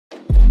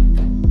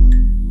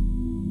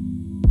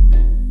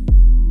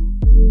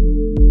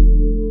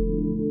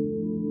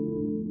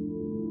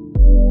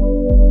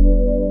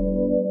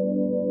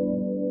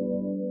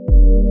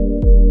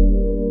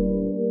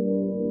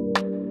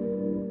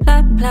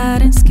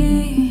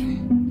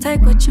game.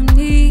 Take what you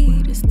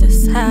need. Is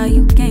this how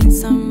you gain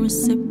some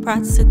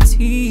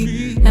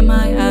reciprocity? Am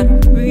I out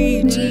of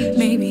reach?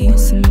 Maybe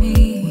it's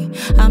me.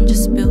 I'm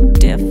just built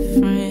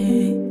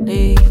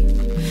differently.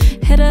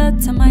 Hit her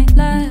to my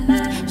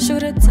left,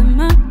 shoot her to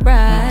my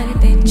right.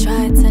 They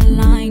tried to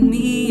line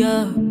me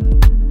up,